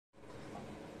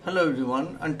Hello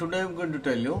everyone, and today I am going to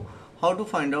tell you how to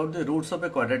find out the roots of a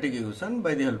quadratic equation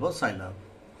by the help of SCILAB.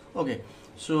 Okay,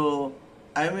 so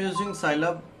I am using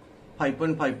SCILAB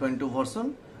 5.5.2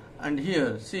 version, and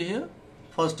here, see here,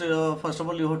 first of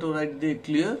all you have to write the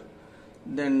clear,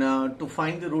 then to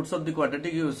find the roots of the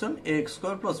quadratic equation ax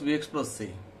square plus bx plus c,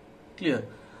 clear.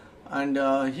 And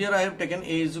here I have taken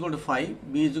a is equal to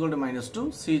 5, b is equal to minus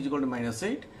 2, c is equal to minus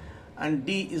 8, and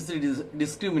d is the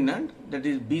discriminant, that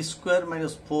is b square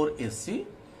minus 4ac,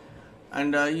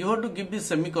 and you have to give the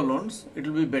semicolons, it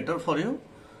will be better for you.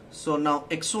 So now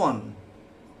x1,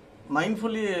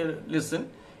 mindfully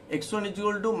listen, x1 is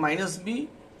equal to minus b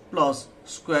plus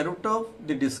square root of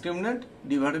the discriminant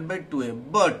divided by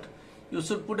 2a, but you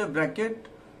should put a bracket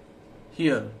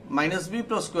here, minus b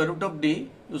plus square root of d,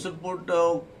 you should put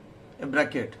a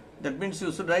bracket, that means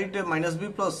you should write a minus b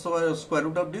plus square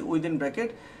root of d within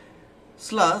bracket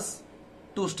slash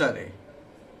 2 star a,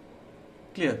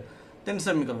 clear, then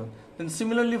semicolon. Then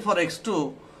similarly for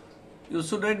x2 you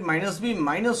should write minus b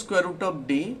minus square root of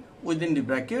d within the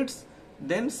brackets,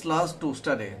 then slash 2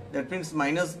 star a, that means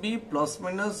minus b plus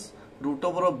minus root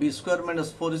over of b square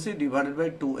minus 4ac divided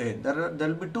by 2a. There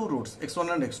will be two roots,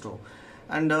 x1 and x2,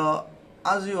 and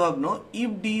as you have known,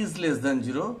 if d is less than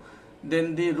 0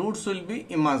 then the roots will be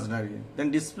imaginary, then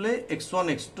display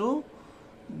x1 x2,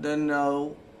 then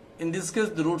in this case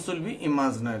the roots will be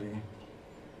imaginary,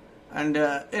 and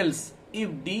else if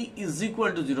d is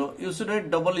equal to 0 you should write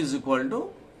double is equal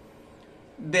to,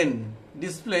 then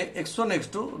display x1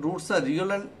 x2 roots are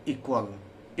real and equal.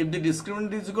 If the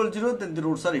discriminant is equal to 0 then the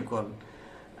roots are equal,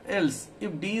 else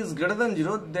if d is greater than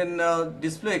 0 then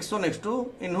display x1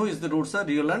 x2 in which the roots are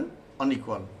real and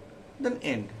unequal, then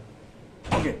end.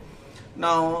 Okay,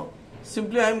 now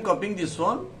simply I am copying this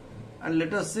one and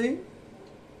let us see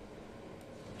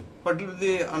what will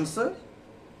be the answer,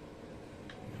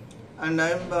 and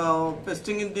I am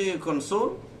pasting in the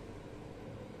console.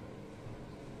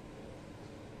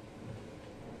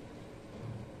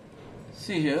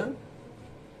 See here,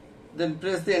 then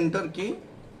press the enter key.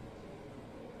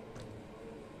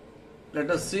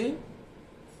 Let us see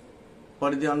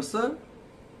what is the answer.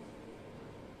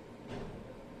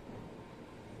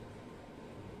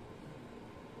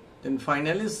 Then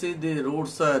finally see the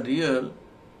roots are real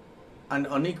and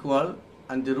unequal,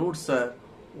 and the roots are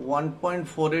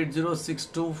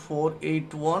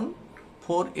 1.48062481,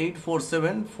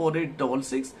 4847,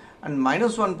 4866, and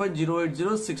minus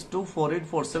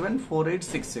 1.080624847,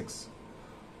 4866.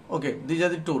 Okay, these are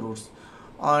the two roots.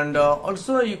 And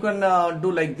also you can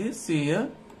do like this, see here,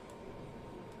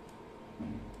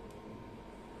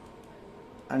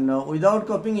 and without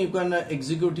copying you can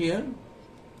execute here,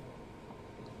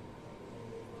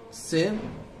 save,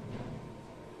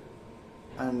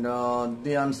 and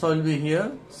the answer will be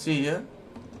here. See here,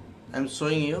 I am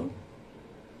showing you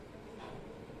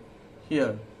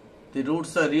here the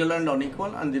roots are real and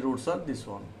unequal, and the roots are this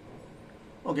one.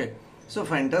 Okay, so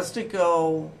fantastic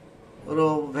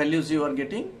values you are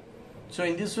getting. So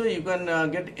in this way you can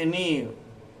get any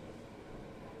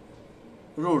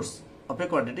roots of a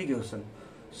quadratic equation.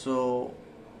 So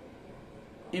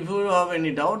if you have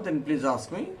any doubt then please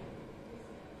ask me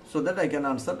so that I can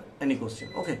answer any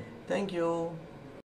question. Okay, thank you.